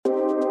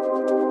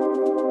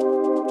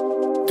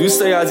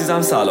دوستای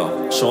عزیزم سلام.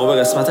 شما به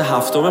قسمت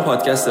 7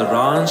 پادکست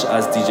رانج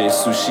از دیجی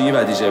سوشی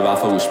و دیجی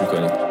وفا گوش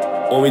میکنید.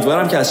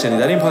 امیدوارم که از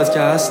شنیدن این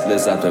پادکست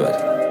لذت ببرید.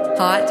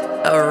 Hot,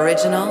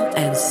 original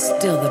and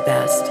still the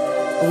best.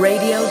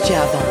 Radio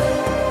Javan.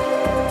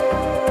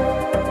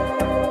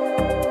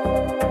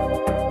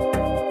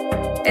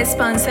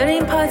 اسپانسر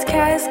این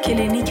پادکست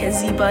کلینیک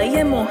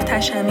زیبایی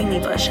محتشمی می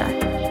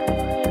باشد.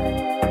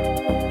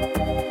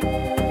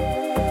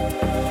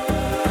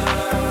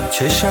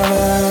 چه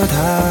شود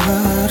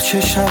هر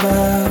چه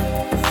شود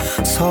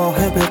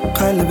صاحب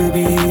قلب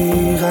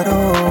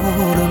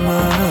بیقرار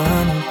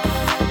من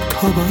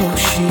تو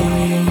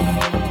باشی.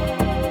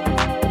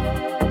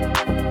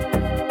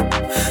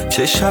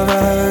 چه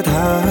شود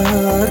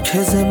هر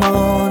که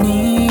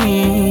زمانیست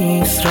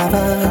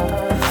رود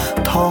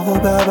تا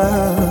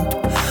ببد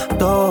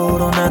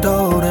دار و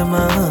ندار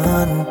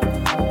من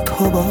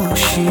تو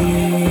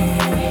باشی.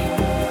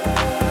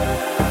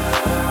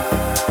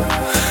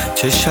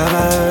 چه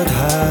شود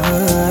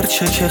هر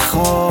چه که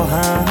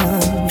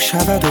خواهم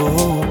شود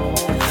و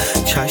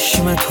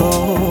چشم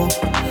تو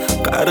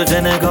غرق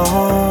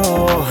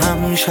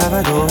نگاهم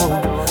شود و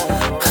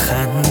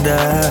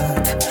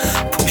خندت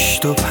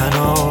پشت و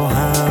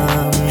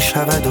پناهم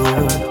شود و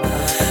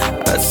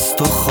از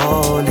تو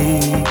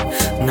خالی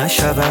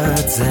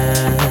نشود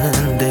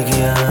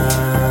زندگیم.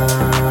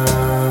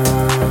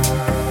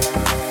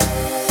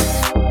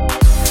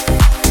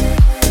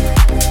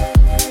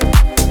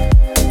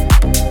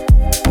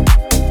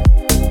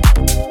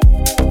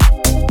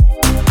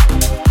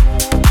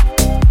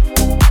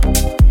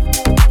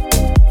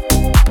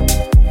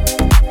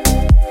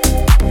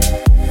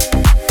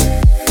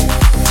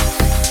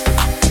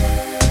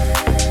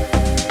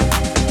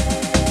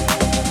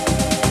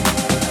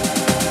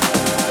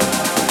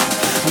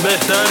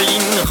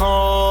 بهترین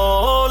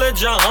حال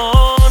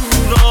جهان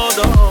را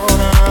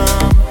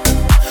دارم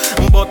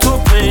با تو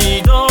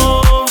پیدا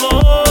و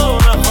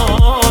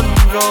نهان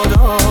را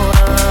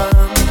دارم.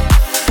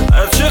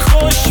 هرچه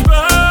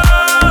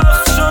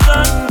خوشبخت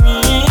شدن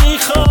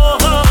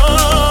میخواهد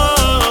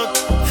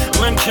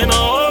من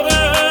کنار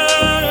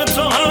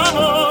تو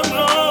همان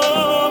را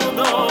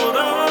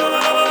دارم.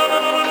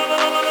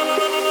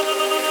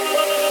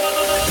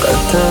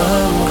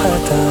 قدم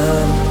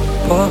قدم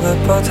پا به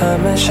پا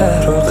همه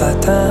شهر رو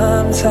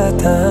قدم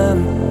زدم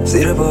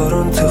زیر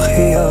بارون تو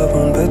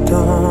خیابون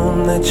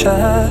بدون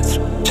چتر.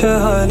 چه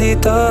حالی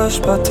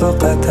داشت با تو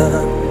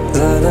قدم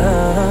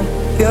زدم.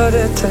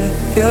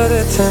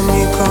 یادته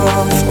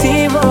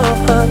میگفتی ما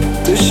هم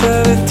تو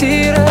شب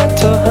تیره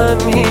تو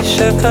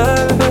همیشه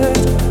قلبت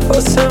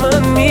واسه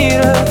من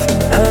میرفت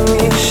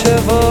همیشه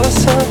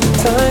واسم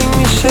تنگ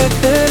میشه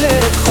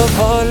دلت.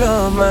 خب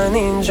حالا من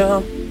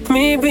اینجام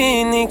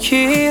میبینی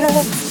کی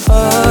رفت.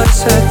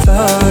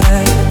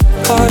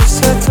 های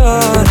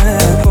ستاره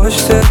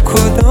پشت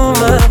کدوم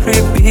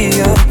ابری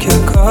بیا که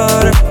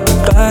کار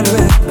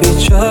قلبت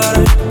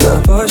بیچاره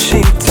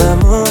نباشی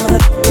تمومه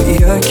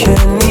بیا که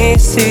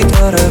نیستی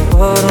داره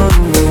بارون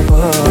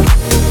میبار.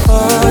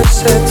 های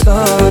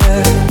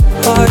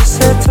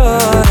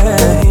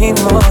ستاره این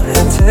ماه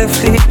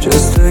طفلی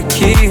جز تو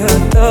کیه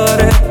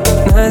داره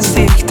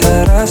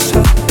نزدیکتر از تو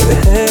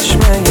بهش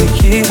مگه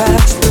کی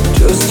هست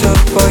جز تو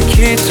با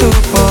کی تو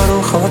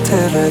بارون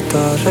خاطره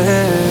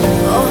داره.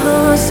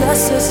 آها از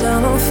دست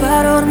زمان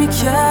فرار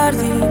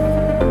میکردیم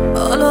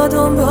حالا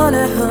دنبال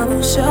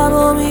همون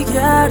شبا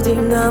میگردیم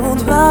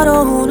نموند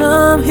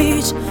برامونم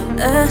هیچ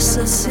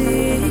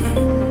احساسی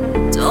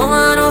تو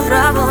منو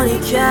روانی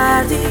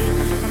کردی.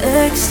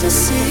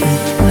 اکستاسی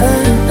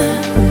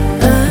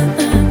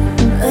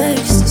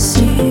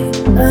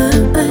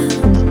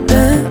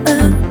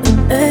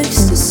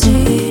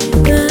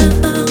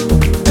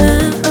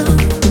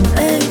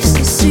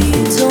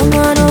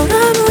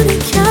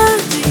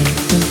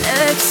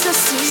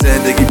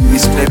زندگی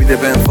ریسک نمیده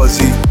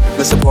بنفازی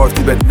مثل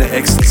پارتی بدون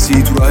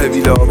اکستاسی. تو راه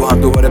ویلا با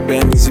هم دوباره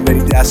بمیزیم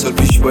بریم 10 سال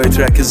پیش با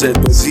ترک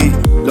زد بازی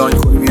لاین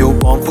کنیم یهو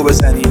بانکو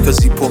بزنیم تا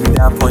زیپو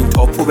میدم پایین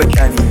تاپو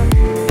بکنیم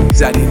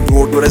زنیم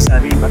دور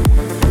زمین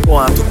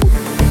با هم تو خود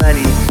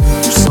منی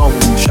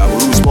دوستامون شب و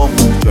روز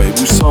بامون جای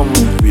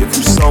بوسامون روی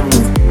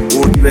پوستامون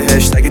بردی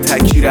بهشت اگه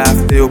تکی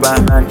رفته و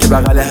بهمن که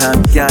بغل هم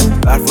میگن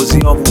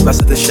برفازیامون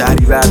وسط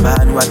شهری بر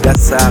من اومد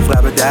دست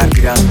اقرب در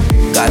میرم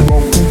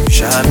قلبامون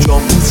میشه هم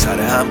جامون سر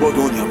هم با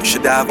دنیا میشه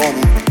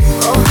دعوامون.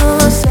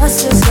 آها از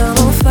دست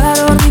زمان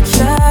فرار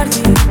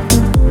میکردیم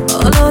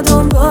حالا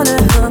دنبال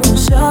همون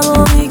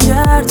شبا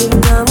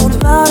میگردیم نموند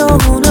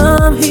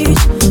برامونم هیچ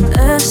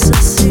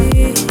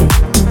احساسی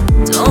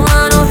تو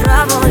منو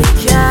روانی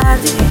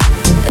کردی.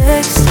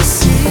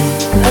 اکستاسی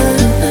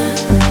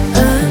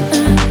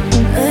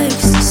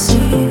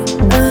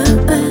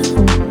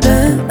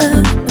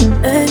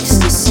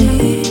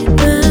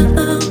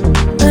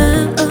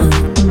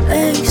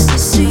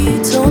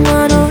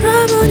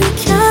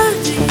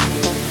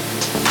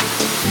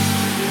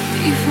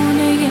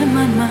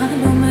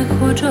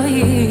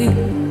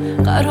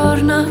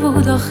قرار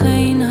نبود آخه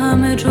این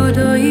همه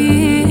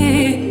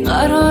جدایی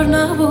قرار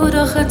نبود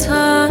آخه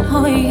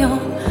تنهاییام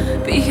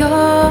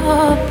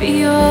بیا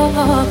بیا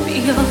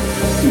بیا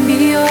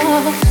بیا.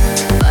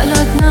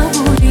 بلد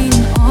نبودی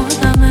این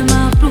آدم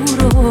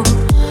مغرورو،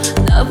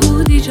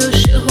 نبودی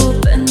جاشه و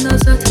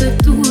بندازت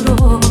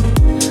دورو،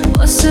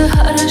 واسه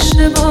هر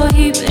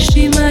اشتباهی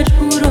بشی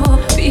مجبورو.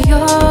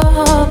 بیا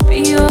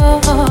بیا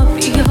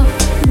بیا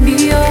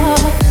بیا.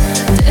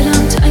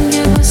 دلم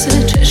تنگه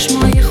واسه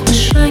چشمای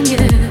خوش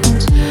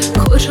رنگت،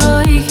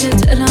 کجایی که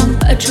دلم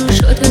بدجور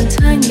شده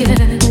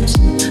تنگت.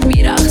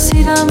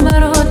 میرقصیدم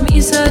برات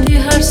میزدی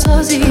هر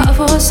سازی،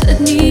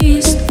 حواست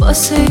نیست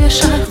واسه یه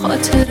شهر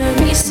خاطره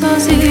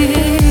میسازی.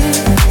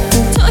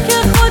 تا که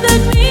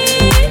خودت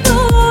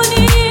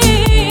میدونی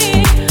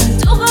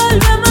تو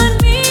قلب من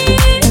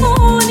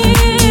میمونی،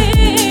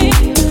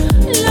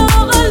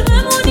 لااقل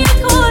بمون یه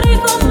کاری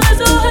کن، به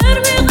ظاهر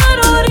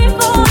بیقراری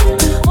کن،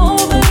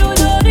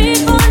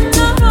 آبروداری کن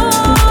نرا.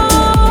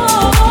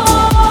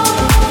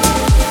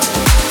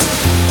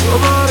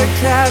 دوباره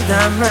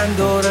کردم من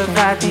دور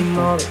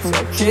قدیما رو،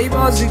 تا کی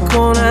بازی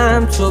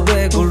کنم تو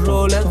بگو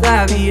رول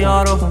قوی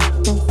ها رو،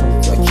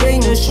 تا کی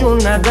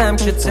نشون ندم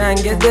که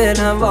تنگ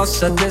دلم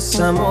واسه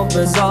دستم و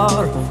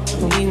بذار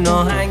این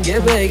آهنگه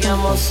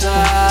بگم واسه.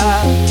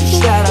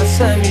 بیشتر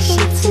از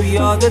همیشه تو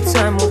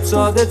یادتم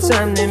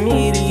معتادتم،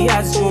 نمیری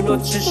از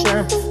جلو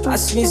چشم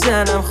پس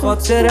میزنم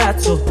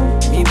خاطرتو،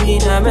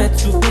 میبینم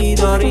تو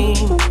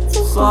بیداریم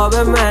تو خواب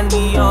من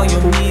میای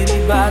و میری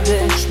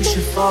بعدش میشه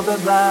خواب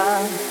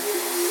بعد.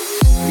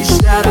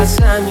 بیشتر از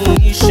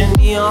همیشه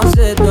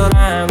نیازت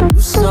دارم،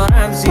 دوست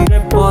دارم زیر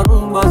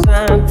بارون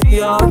بازم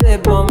پیاده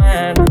با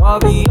من را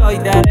بیای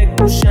در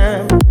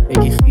گوشم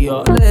بگی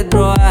خیالت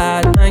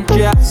راحت، من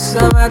که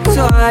هستم حتی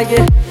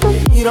اگه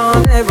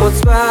ایرانه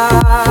بات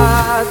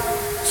بد.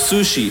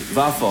 سوشی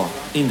وفا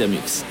این د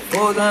میکس.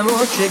 خودمو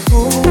که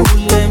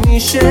گول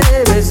نمیشه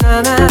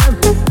بزنم،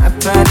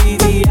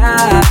 نپریدی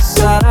از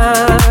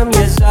سرم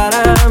یه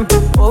ذرم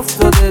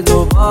افتاده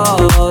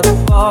دوباره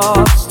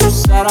باز تو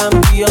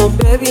سرم، بیام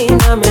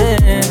ببینم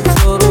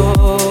تو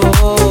رو.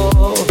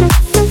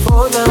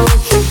 خودمو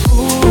که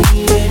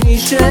گول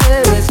نمیشه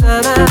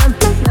بزنم،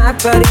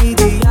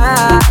 نپریدی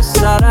از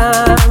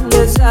سرم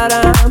یه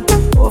ذرم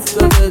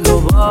افتاده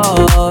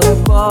دوباره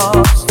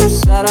باز تو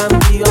سرم،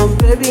 بیام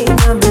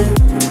ببینم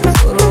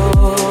تو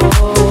رو.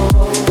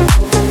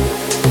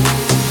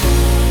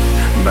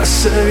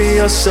 بسه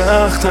بیا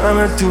سخت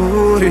همه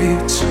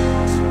دوریت،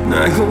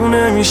 نگو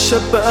نمیشه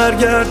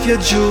برگرد یه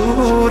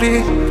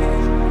جوری،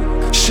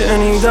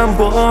 شنیدم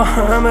با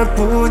همه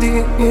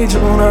بودی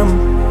میدونم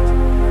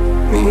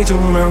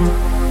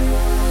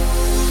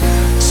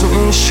تو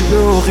این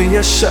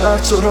شلوغی شهر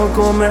تو رو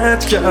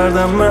گمت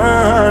کردم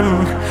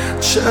من،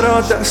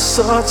 چرا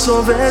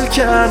دستاتو ول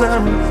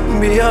کردم.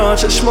 بیا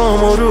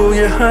چشمامو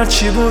روی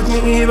هرچی بود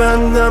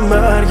میبندم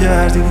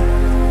برگردی،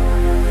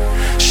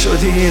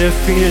 شدی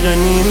رفیق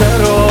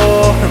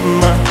نیمراه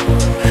من،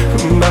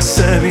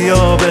 بسه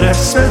بیا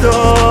برس به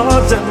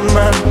داد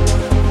من.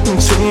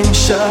 تو این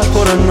شهر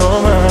پر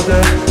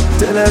نامرده،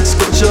 دلت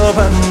کجا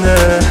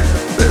بنده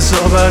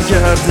بزا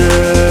برگرده،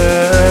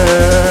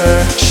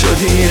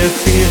 شدی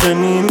رفیق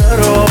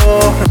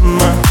نیمراه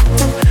من،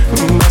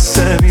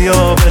 بسه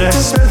بیا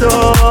برس به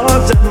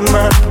داد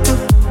من.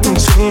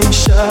 تو این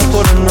شهر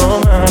پر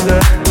نامرده،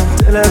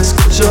 دلت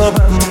کجا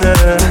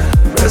بنده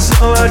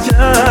بزا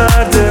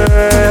برگرده.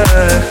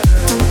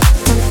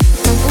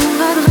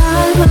 اونقدر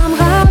قلبم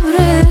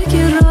غبره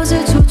که راز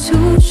تو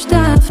توش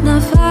دفت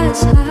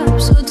نفس،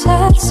 حبس و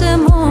ترس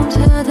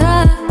ممتد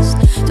است.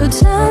 تو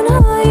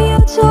تنهایی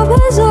تو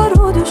بذار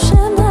رو دوش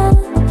من،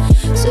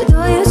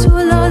 صدای تو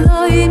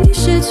لالایی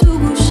میشه تو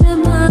گوش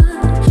من.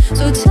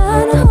 تو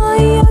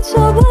تنهایی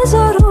تو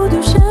بذار رو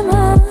دوش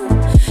من،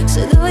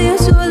 صدای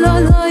تو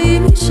لالایی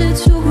میشه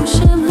تو گوش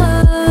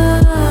من.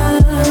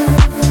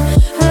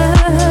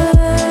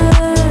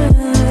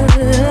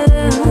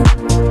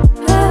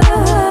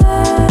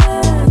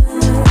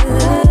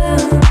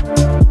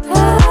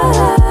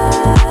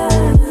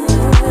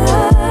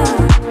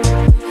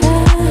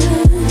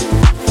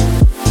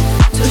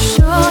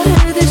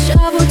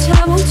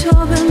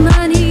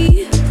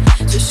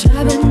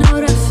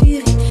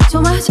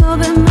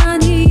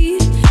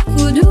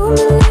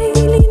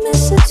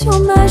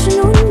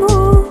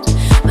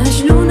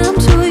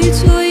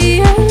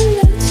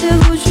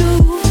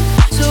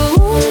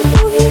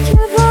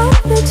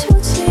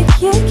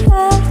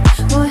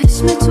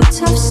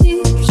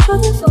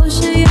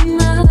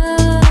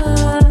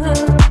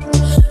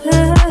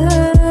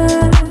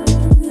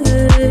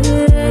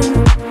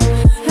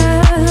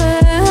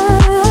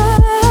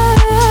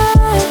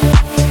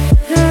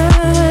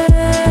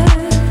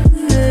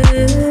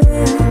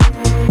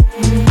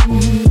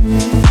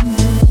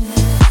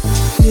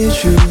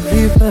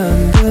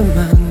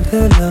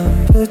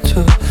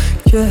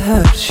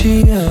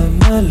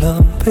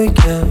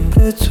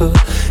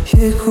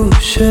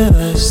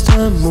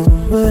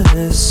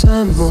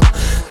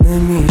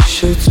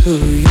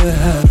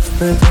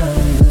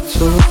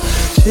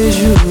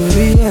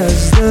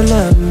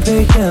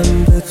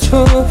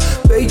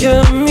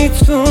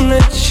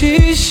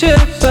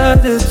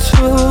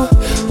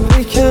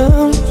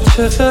 بگم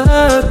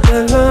چقدر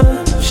دلم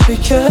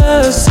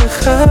شکست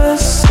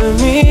خسته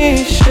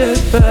میشه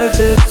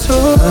بعد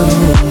تو.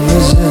 تموم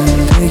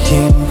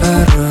زندگیم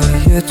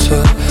برای تو،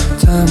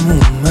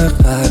 تموم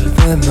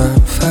قلب من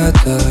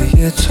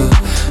فدای تو.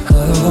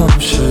 هوام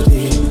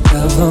شدی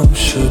دوام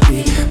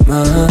شدی،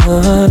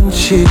 من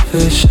چی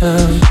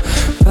بشم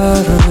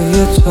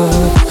برای تو.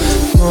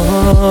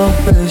 ماه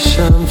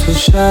بشم تو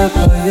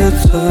شبای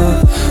تو،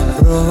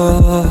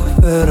 راه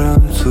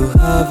برم تو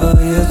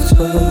هوای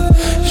تو.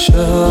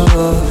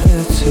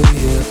 شاهد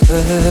توی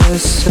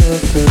قصه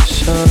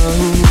بشم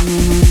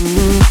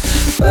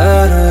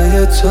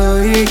برای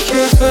تویی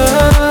که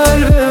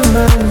قلب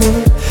منی،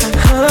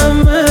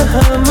 همه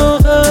و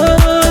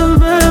غم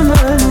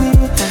منی.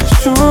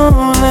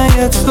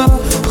 شونه تو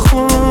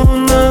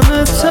خونم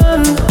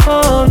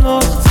تنها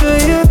نقطه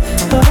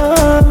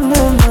امن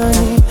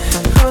منی،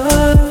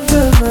 قلب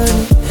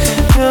منی.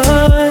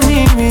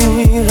 یعنی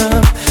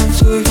میمیرم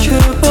تو که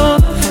با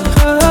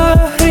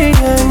قهری،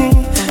 یعنی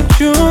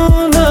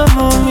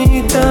جونمو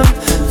میدم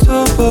تو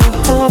با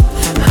هم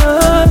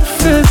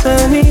حرف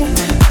بزنی،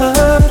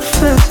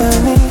 حرف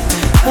بزنی،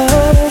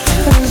 حرف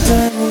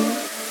بزنی.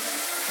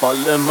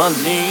 حال من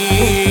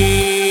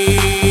نی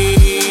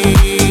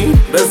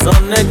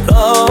بزن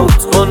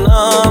نگات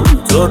کنم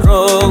تو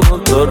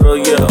رو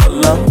یه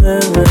عالمه.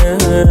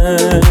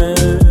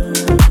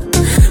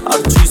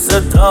 هر چی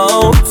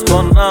صدات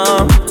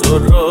کنم تو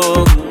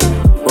رو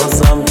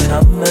بازم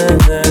کمه.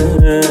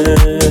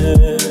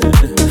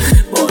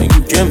 با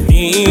این که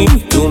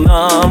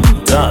میدونم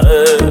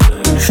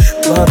دعش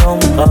برام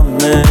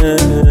غمه.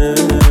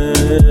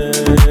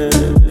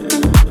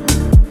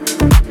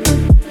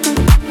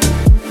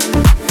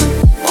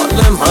 حال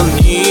من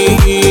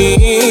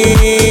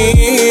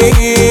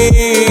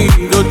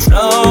رو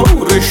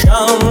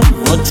چارشم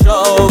و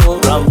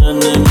چارم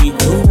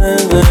نمیدونه.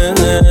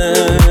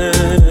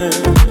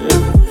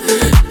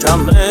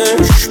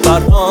 کمش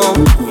برام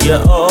یه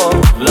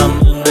عالم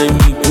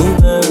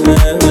نمیدونه.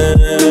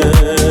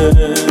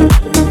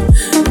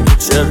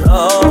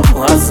 چرا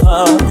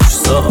ازش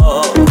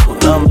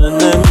سوالم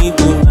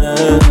نمیدونه.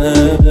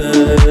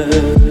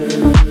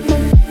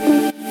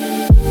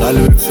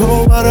 قلب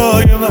تو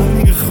برای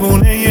من یه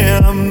خونه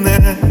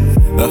امنه.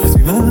 وقتی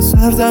من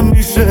سردم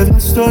میشه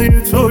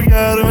دستای تو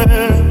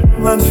گرمه.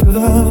 من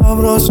شدم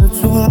همراز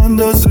تو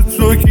انداز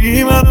تو،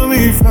 کی منو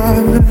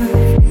میفهمه.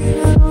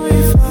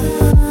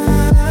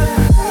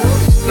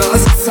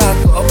 راز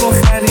صدا با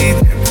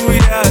خریده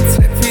بویت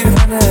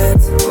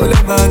پیرهنت. گل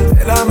من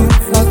دلم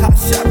میخواد هر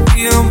شب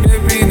بیام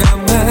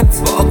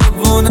ببینمت.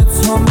 باقبون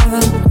تو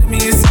من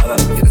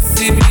نمیذارم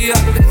کسی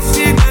بیاد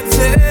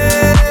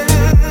بچینتت.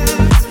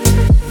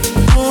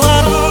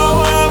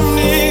 موارم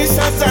نیست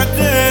ازت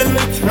دل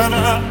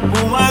بکنم،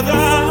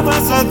 اومدم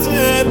ازت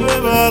دل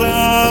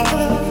ببرم.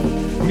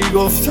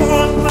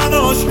 میگفتم من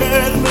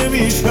عاشق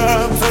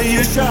نمیشم تا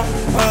یه شب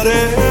هر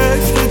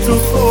عشق تو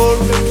خور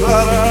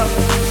ببرم.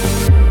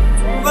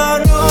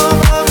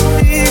 موارم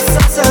نیست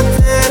ازت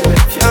دل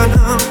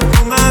بکنم،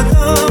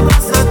 اومدم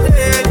ازت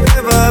دل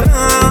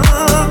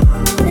ببرم.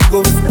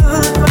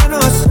 میگفتم من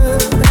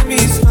عاشق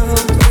نمیشم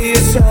تا یه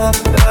شب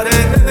هر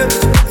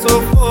عشق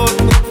تو خور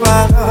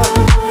ببرم.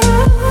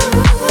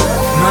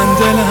 من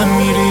دلم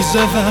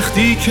میریزه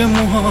وقتی که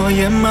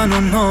موهای منو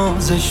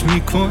نازش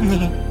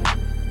میکنی.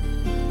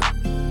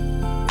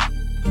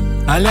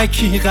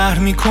 الکی قهر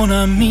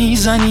میکنم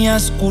میزنی،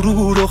 از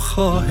غرور و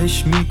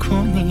خواهش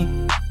میکنی.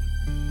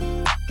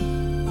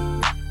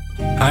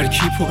 هر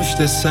کی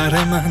پشت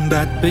سر من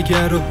بد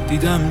بگر و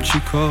دیدم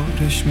چی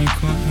کارش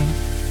میکنی.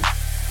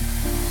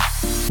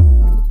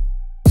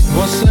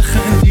 واسه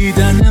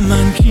خندیدن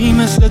من کی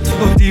مثل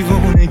تو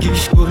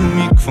دیوونگیش گل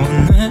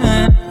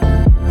میکنه.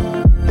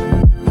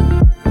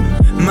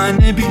 من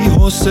بی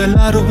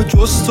حوصله رو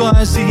جز تو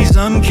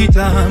عزیزم کی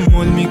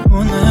تحمل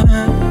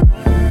میکنه.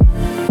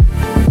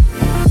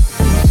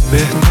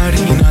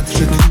 بهترین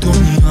عطر تو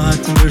دنیا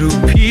عطر رو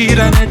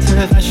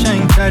پیرنته.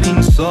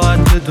 قشنگترین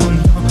ساعت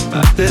دنیا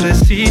وقت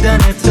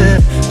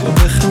رسیدنته. تو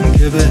بخم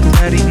که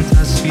بهترین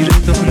تصویر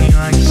دنیا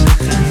عکس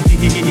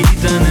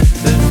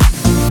خندیدنته.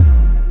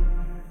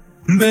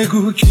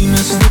 بگو کی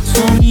مثل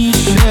تو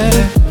میشه،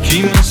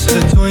 کی مثل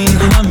تو این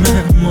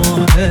همه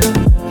ماهه.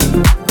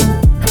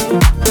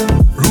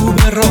 رو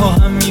به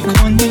راهم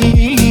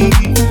میکنی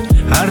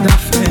هر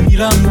دفعه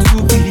میرم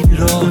تو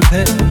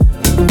بیراهه.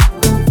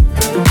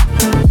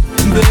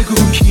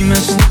 بگو کی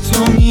مثل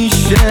تو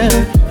میشه،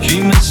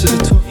 کی مثل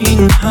تو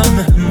این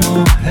همه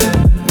ماهه.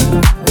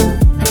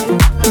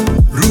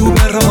 رو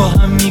به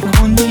راهم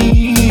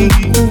میکنی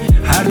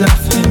هر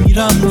دفعه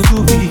میرم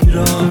تو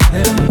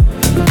بیراهه.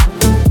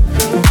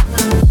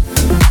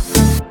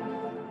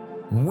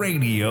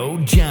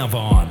 رادیو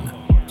جوان.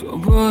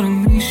 دوباره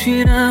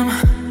میشینم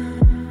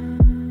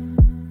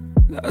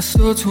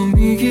دستاتو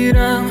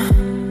میگیرم،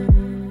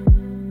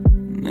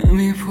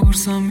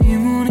 نمیپرسم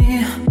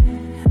میمونی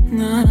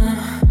نه،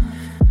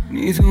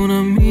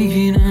 میدونم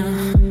میگی نه.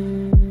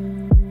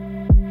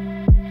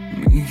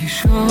 میگی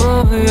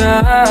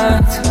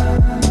شاید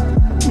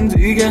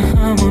دیگه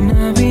همو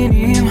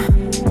نبینیم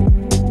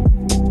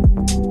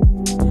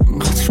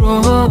انقدر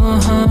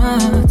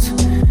راحت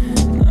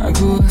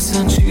نگو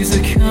اصلا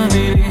چیز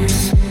کمی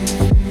نیست.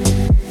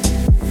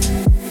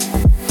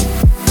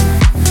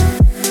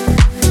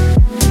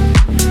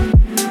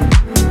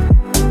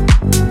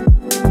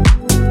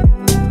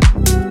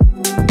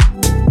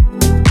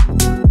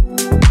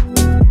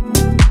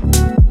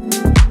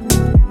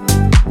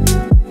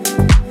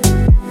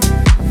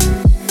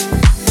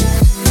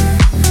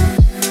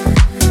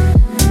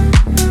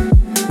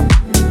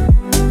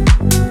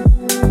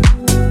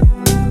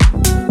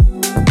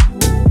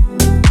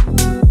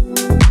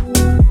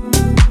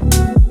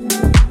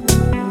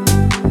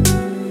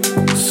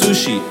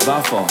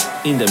 Vafa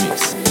in the mix.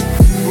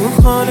 اون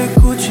خاله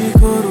کوچیک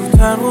رو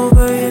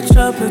ترقوبه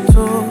چپ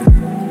تو،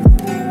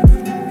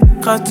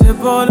 قط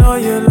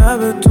بالای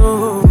لب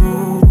تو،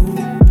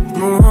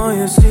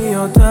 موهای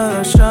سیاه‌تر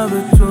از شب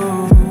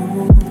تو،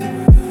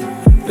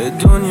 به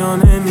دنیا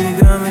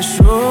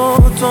نمیدمشو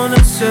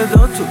تون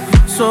صدا تو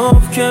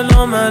صبح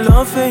کلا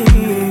ملافه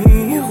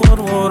ای،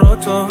 غرغرا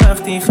تا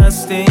وقتی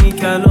خسته ای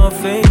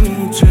کلافه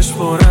ای، چشم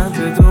خورد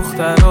به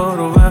دخترها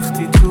رو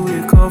وقتی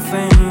توی کافه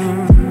ای،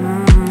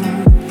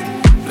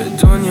 به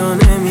دنیا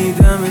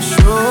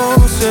نمیدمشو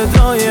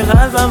صدای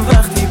قلبم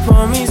وقتی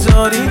پا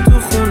میذاری تو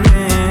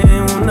خونه،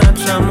 اون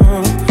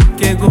نقشمو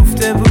که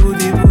گفته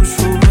بودی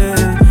بوشوبه،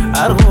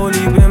 هر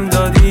قولی بهم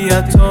دادی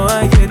حتی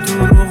اگه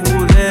دروغ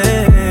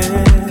بوده،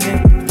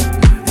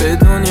 به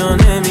دنیا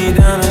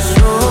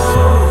نمیدمشو.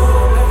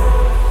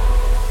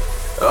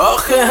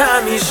 آخه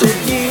همیشه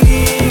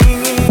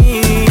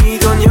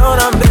دنیا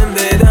رم بهم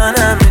بدن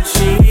همه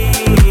چی،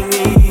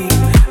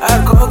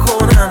 هر کار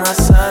کنم از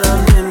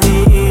سرم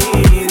نمیری.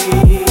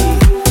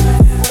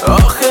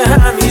 آخه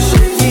همیشه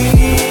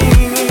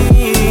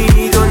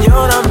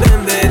دنیا رم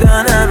بهم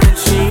بدن همه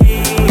چی،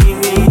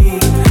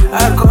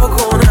 هر کار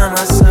کنم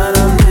از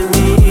سرم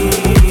نمیری.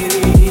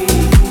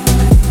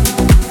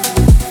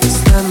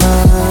 مثل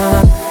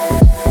من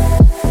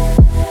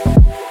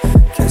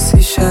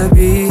کسی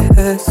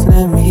شبیهت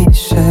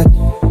نمیشه،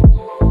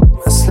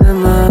 مثل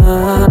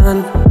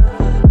من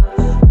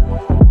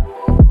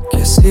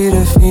کسی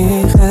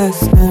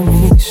رفیقت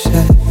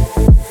نمیشه،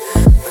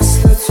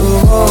 مثل تو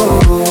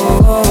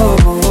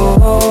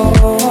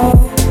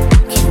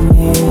کی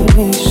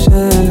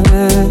میشه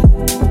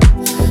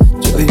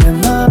جای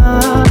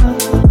من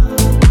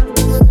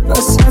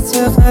وسط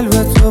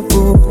قلب تو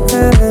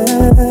بوده،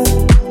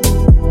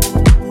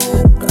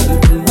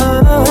 قلب من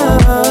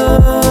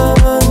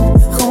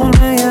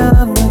خونه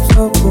ام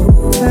تو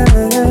بوده،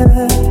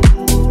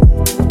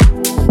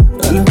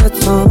 قلب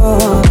تو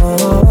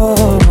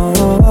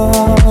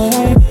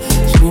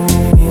چی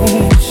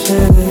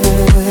میشه.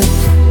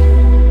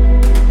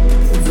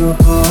 تو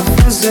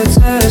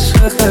حافظت عشق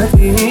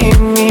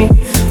قدیمی،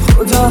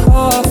 خدا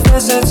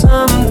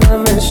حافظتم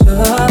دم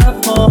شب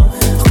ها،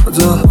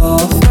 خدا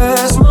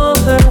حافظ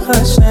ماه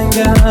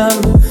قشنگم،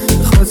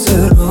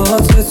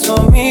 خاطرات تو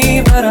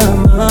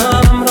میبرم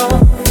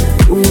همراه،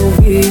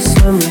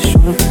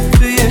 مینویسمشون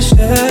توی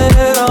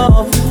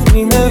شعرام،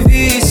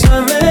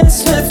 مینویسم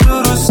اسم تو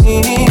رو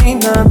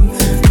سینم،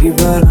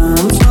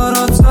 میبرم تو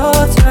رو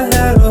تا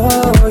ته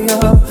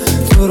رویا،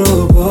 تو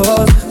رو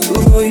باز تو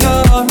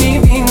رویا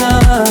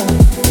میبینم.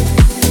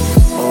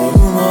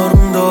 آروم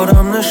آروم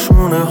دارم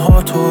نشونه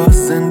ها تو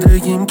از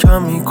زندگیم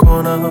کم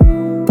میکنم،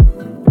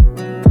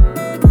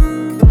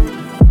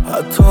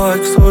 حتی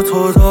عکسا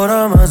تو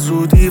دارم از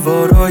رو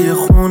دیوارای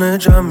خونه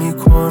جمع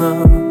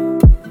میکنم،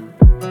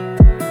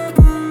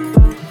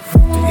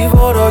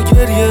 دیوارا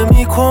گریه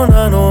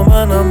میکنن و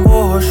منم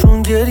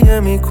باهاشون گریه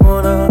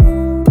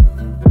میکنم،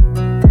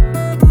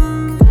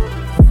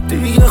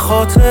 دیگه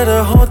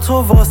خاطره ها تو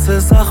واسه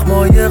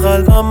زخمای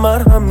قلبم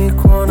مرهم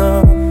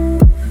میکنم.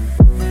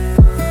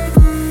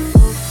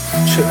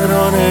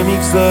 چرا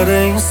نمیگذره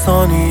این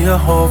ثانیه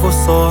ها و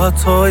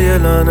ساعت های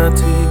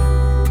لعنتی،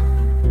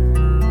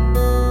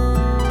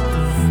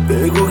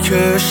 بگو که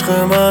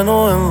عشق منو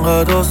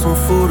انقدر آسون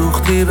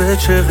فروختی به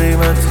چه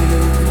قیمتی.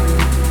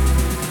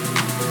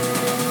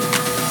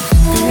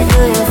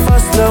 دیگه این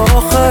فصل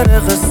آخر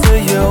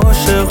قصه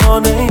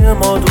عاشقانه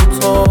ما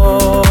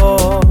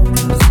دوتاست،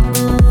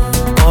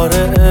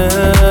 آره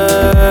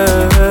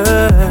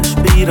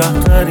عشق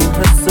بی‌رحم‌ترین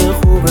حس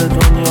خوب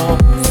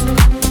دنیاست.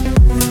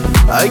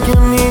 اگه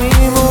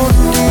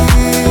میموندی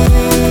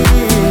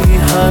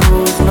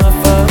هنوز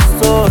نفس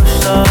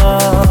داشتم،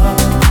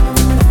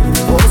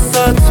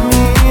 واسط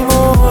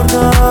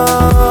میمردم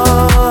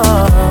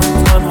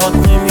تنهات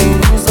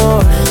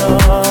نمیذاشتم،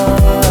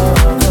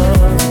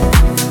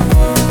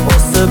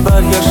 واسه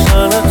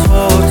برگشتن تو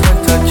تک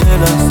تک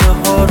لحظه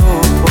ها رو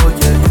با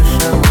گریه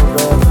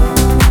شمردم.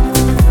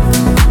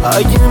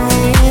 اگه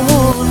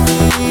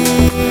میموندی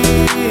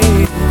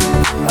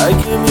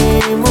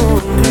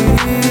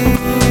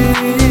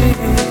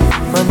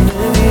من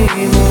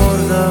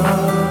نمیمردم.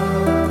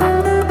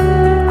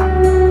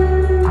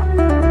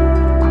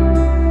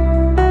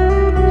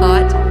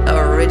 Hot,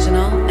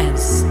 original, and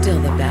still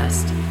the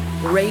best.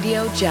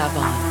 Radio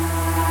Javon.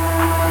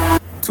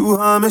 تو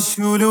همه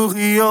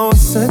شلوغی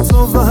واسه تو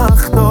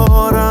وقت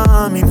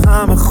دارم، این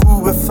همه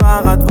خوبه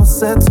فقط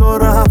واسه تو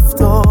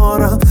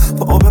رفتارم.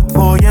 پا به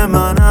پای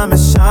من همه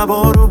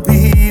شبا رو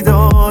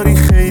بیداری،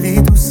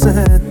 خیلی دوست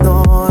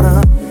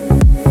دارم.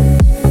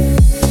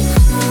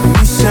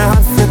 میشه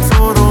حرف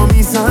تو رو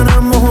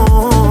میزنم و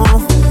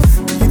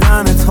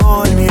دیدنت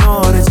حال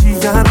میاره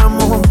جیگرم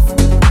و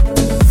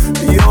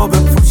بیا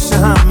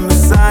بپوشم به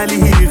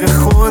سلیقه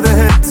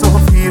خودت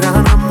و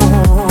پیرنم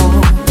و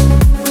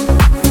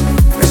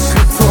عشق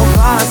تو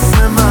بست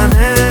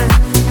منه،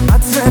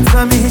 عطرت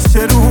همیشه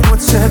روم و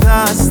چه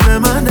دست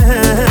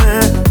منه.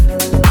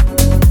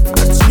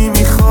 هرچی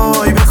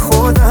میخوای به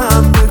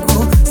خودم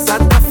بگو،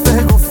 100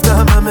 دفعه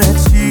گفتم همه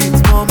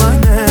چیت با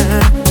منه.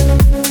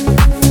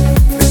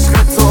 عشق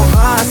تو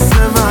بست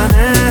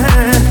منه،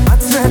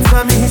 عطرت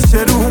همیشه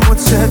روم و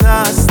چه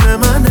دست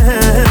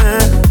منه.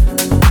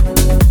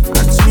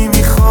 هرچی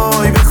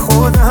میخوای به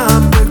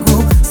خودم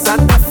بگو، 100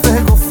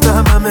 دفعه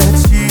گفتم همه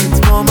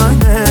چیت با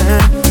منه.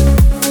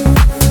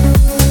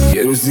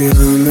 یه روزی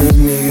همه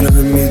میرن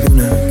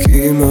میدونم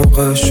کی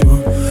موقع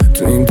شد،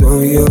 تو این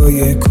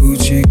دنیای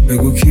کوچیک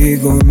بگو کی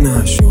گم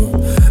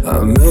نشد.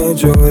 همه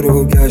جا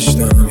رو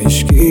گشتم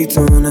هیچکی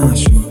تو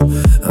نشد،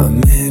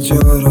 همه جا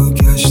رو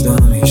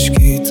گشتم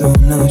هیچکی تو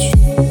نشد.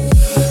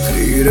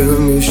 خیره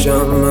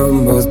میشم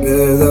من باز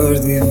به در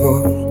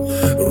دیوار،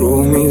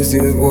 رو میز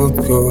یه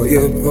ودکا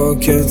یه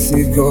پاکت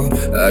سیگار.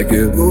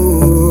 اگه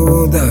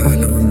بود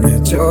الان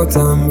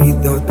نجاتم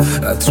میداد،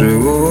 عطر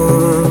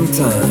اون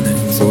تنه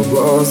تو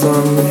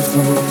بازم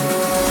میخوام.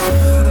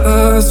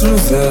 از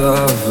روز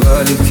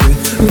اولی که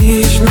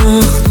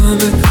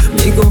میشناختمه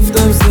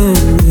میگفتم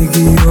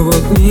زندگی رو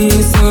باد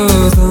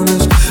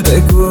میسازمش.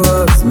 بگو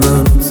از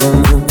من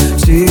زمان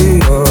چی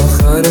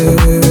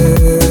آخرش،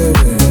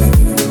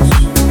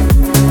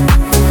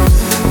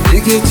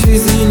 دیگه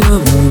چیزی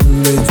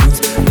نمونده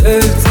جز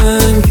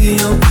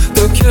دلتنگیم.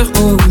 تو که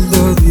قول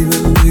دادی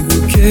بهم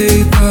بگو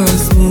کی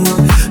پس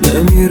میام،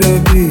 نمیره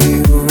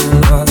بیرون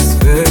از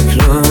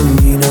فکرم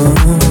اینا.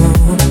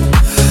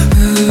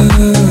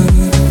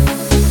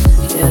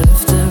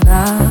 گرفته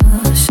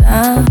وحشت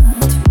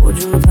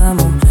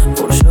وجودمو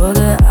پر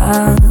شده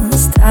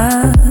از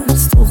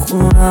ترس، تو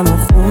خونم و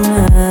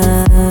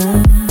خونه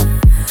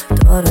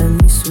داره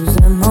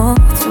میسوزه ماه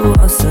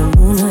تو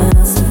آسمونه.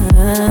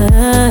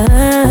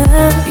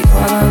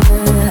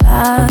 یادمه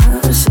هر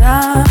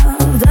شب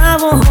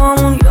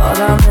دماهامون،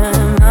 یادمه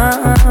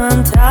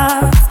من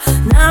ترس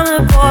نم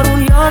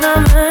بارون،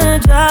 یادمه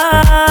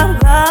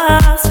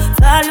جربست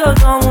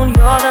فریادامون،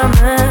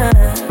 یادمه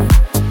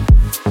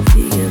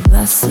دیگه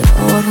بس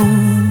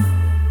آروم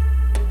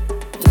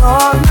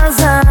دار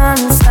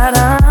نزن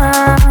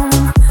سرم،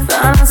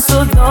 من از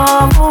تو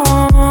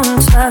داغون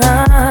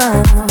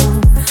ترم.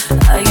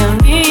 اگه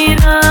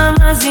میرم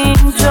از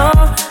اینجا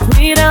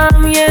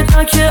میرم یه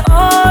جا که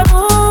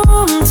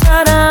آروم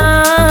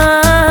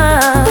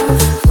ترم.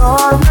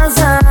 دار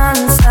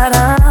نزن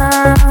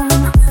سرم،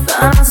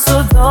 من از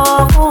تو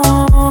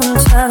داغون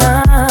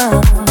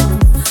ترم.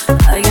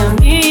 اگه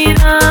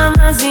میرم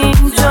از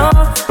اینجا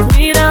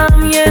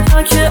میرم یه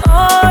جا که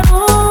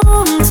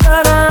آروم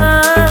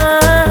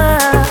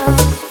ترم.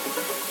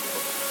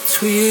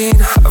 توی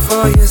این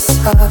هوای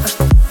سرد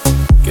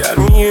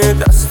گرمی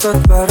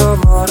دستات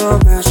برام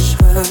آرامشه.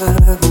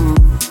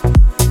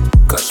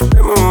 کاش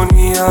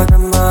بمونی یاد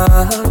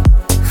من،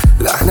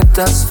 لحن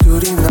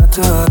دستوری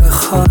نداره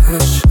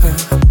خواهشه.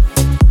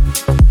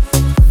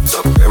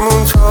 تو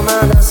بمون تا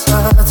من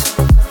ازت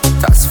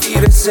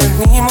تصویر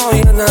ذهنیمو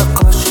یه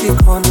نقاشی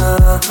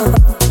کنم.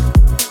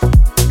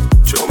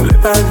 جمله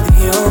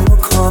بندیامو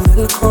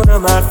کامل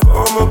کنم،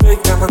 حرفامو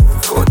بگم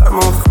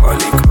خودمو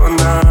خالی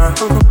کنم.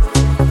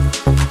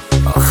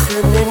 آخه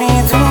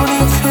نمیدونی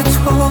که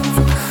تو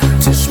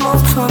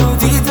چشمات تو رو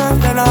دیدن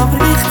دلم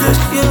ریختش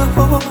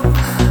یه ها.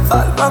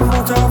 قلبم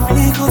مدام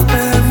میگفت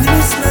بهم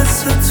نیست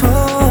مثل تو،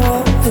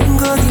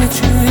 انگار یه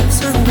جوی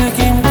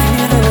زندگیم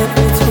گیره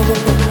به تو،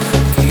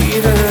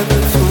 گیره به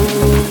تو.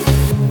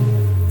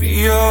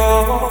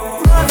 بیا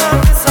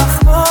منم به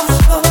زخمام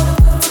شد،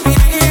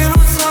 میری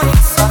روزایی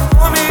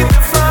سخما میده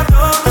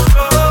فردا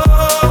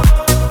شد.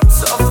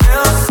 صافه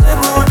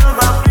آسمونم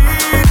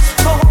ابریش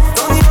کن،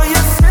 دنیای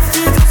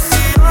سفید و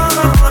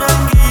سیاه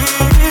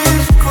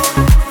رنگیش کن.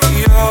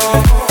 بیا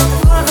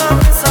منم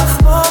به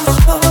زخمام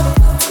شد،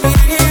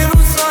 میری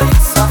روزایی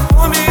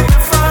سخما میده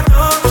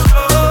فردا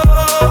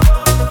شد.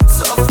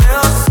 صافه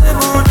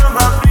آسمونم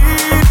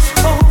ابریش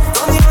کن،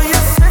 دنیای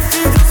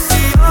سفید و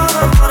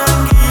سیاه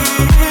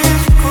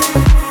رنگیش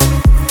کن.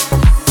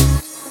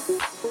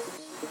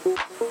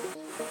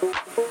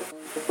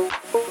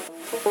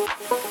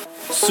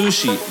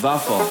 سوشی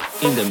وفا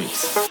این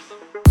دمیکس.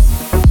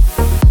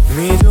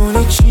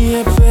 میدونی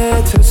چیه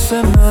بهت حس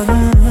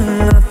من،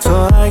 حتی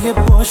اگه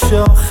باشه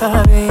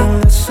آخر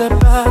این قصه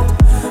بد.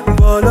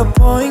 بالا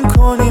پایین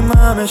کنیم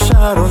همه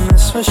شهر و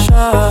نصف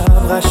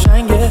شب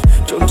قشنگه،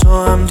 چون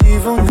تو هم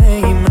دیوونه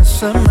ای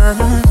مثل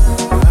من.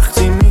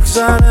 وقتی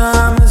میگذره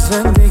همه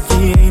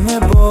زندگی اینه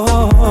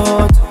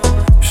باد،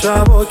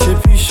 شبا که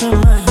پیش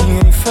منی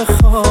حیف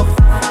خواب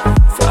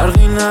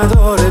فرقی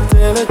نداره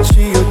دلت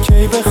چی و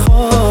کی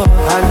بخواد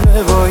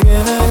حل با یه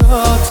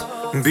نگات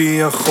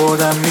بیا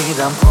خودم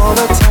میدم پا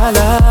به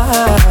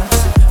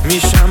تلت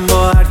میشم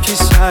با هر کی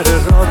سر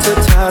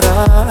رات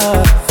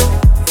طرف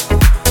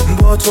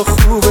با تو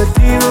خوبه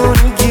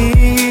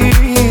دیوونگی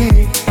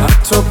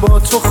حتی با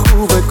تو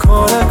خوبه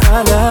کار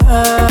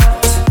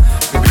غلط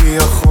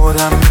بیا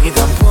خودم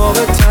میدم پا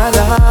به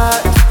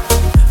تلت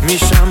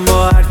میشم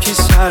با هر کی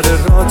سر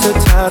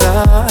رات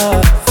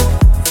طرف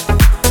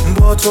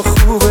با تو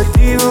خوبه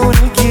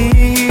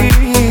دیوونگی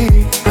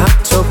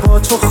حتی با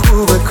تو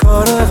خوبه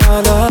کار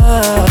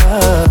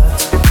غلط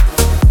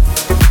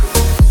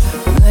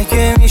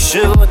مگه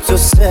میشه با تو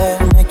سر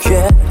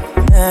نکرد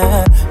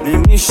نه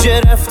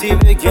نمیشه رفتی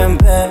بگم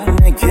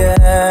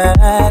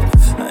برنگرد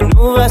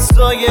هنو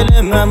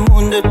وسایل من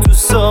مونده تو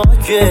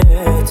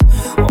ساکت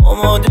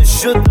آماده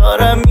شد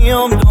دارم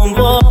میام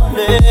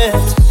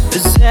دنبالت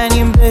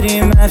بزنیم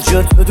بریم هر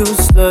جا تو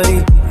دوست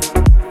داری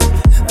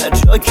هر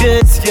جا که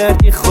حس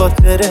کردی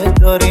خاطره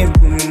داریم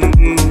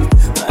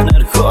من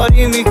هر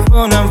کاری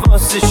میکنم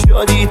واسه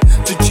شادی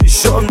تو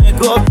چشام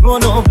نگاه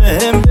کن و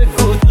بهم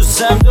بگو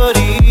دوستم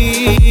داری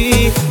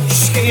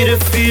هیچکی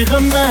رفیق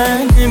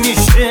من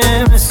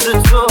نمیشه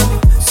مثل تو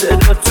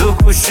صدا تو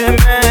گوش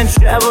من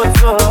شب و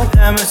تا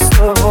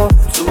دمستا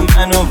تو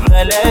منو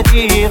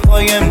بلدی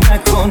قایم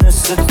نکن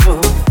مثل تو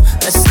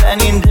اصلا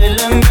این دل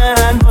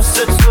من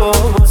واسه تو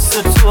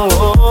واسه تو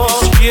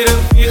هیچکی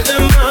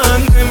رفیق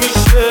من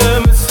نمیشه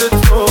مثل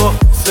تو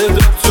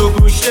صدا تو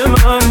گوش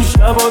من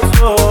شب و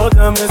تا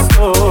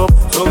دمستا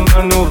تو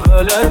منو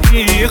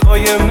بلدی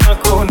قایم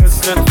نکن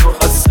مثل تو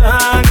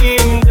اصلا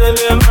این دل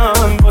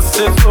من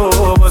واسه تو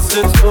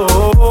واسه تو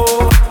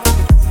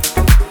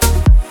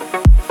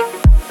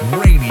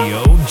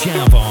Radio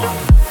Javon.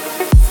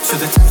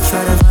 شده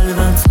تکر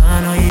قلبم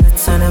تنهاییت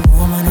تنه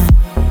با منه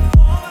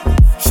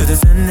شده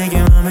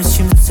زندگیم همه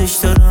چیم دوستش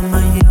دارم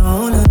من یه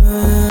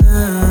عالمه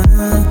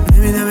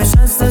نمیدمش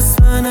از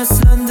دست من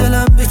اصلا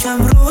دلم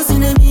بکم روزی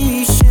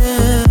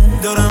نمیشه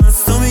دارم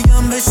از تو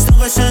میگم بشتا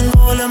قشنگ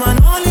حال من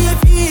حالی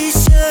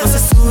پیشه واسه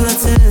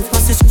صورتت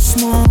واسه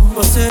چشما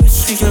واسه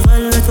عشقی که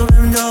قلبتو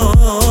بهم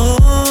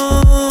داد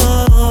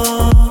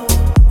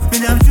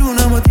میدم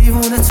جونم و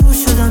دیوونه تو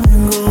شدم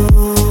انگار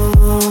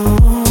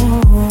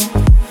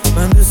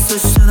من دوست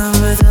داشتنم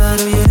به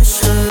در و یه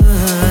عشق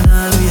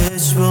نه روی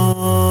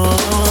اجبار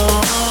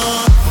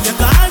یه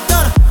قلب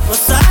دارم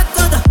واسه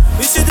دادم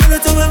میشه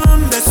دلتو به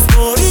من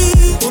بسپاری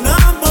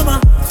اونم با من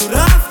تو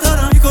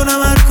رفتارم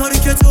میکنم هر کاری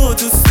که تو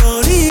دوست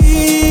داری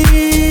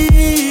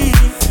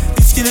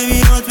هیچکی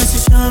نمیاد به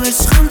چشم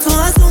عشقم تو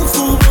از اون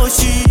خوب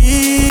باشی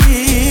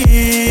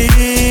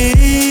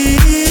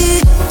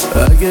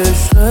اگه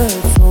عشق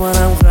تو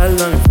منم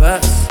قلبم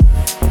پس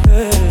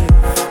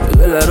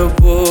دل رو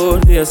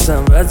بردی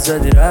اصلا بد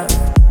زدی رفت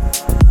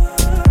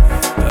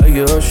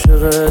اگه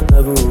عاشقت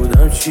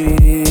نبودم چی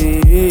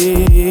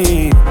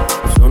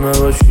تو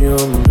نباشی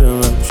عمر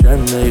من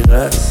چند دقیقه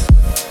است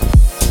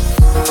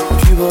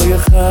کی با یه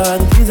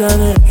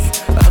خندیدنش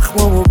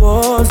اخمامو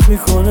باز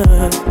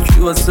میکنه کی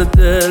واسه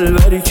دل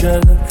بری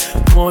کردن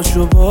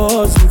ماشو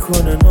باز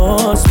میکنه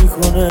ناز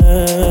میکنه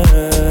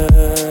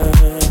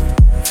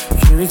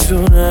کی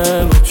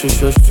میتونه با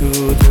چشاش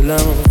تو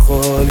دلم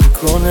خالی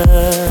کنه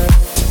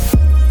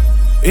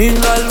این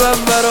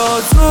قلبم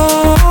برا تو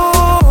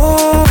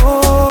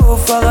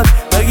فقط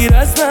بگیر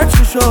از من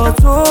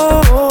چشاتو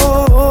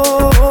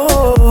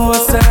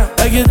واسه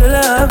اگه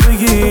دلم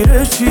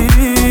بگیره چی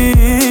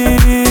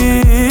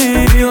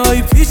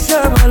بیای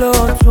پیشم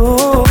الان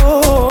تو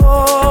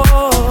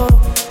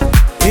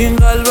این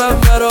قلبم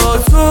برا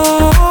تو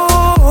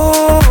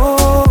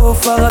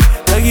فقط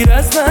بگیر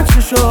از من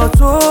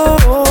چشاتو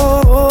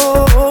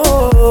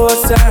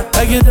واسه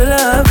اگه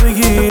دلم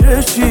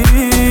بگیره چی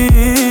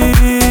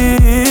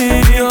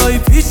بیای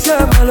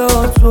پیشم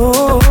الان تو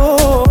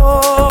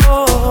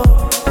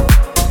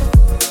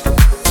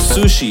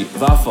سوشی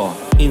وفا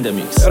این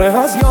دمیکس داره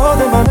از یاد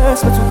من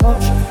اسم تو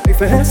داشت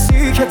حیف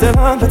حسی که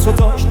دلم به تو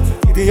داشت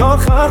دیدی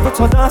آخر به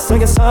تا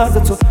دستای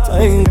سرد تو تا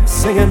این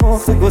قصه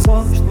نقطه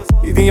گذاشت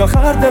دیدی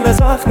آخر دل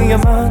زخمی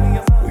من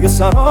روی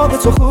سراب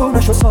تو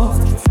خونشو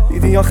ساخت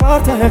دیدی آخر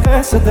ته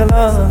قصه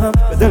دلم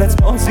به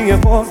دلت بازی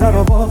بردر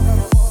و بار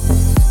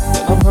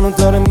دلم هنو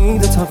داره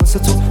میده تفاس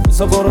تو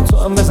بزا برو تو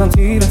هم بزن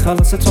تیر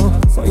خلاص تو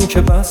با این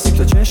که بستی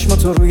تو چشم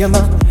تو روی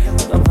من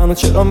دلم هنو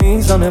چرا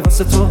میزنه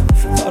واسه تو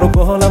در و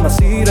بالم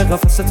اسیر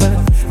قفسته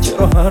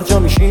چرا هر جا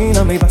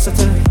میشینم ای بسته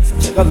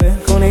چقدر له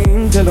کنه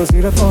این دل و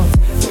زیر پات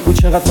بگو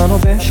چقدر منو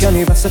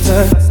بشکنی بسته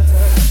داره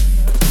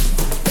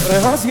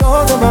از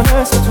یاد من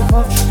اسم تو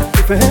پاش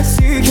حیف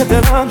حسی که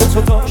دلم به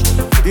تو داشت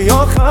دیدی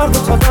آخر به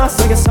تا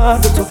دستای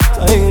سرد تو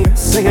تا این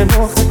قصه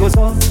نقطه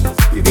گذاشت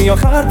دیدی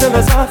آخر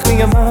دل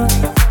زخمی من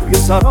روی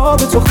سراب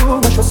تو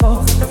خونشو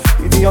ساخت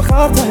دیدی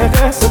آخر ته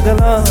قصه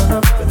دلم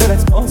به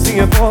دلت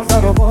بازی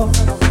بردر و بار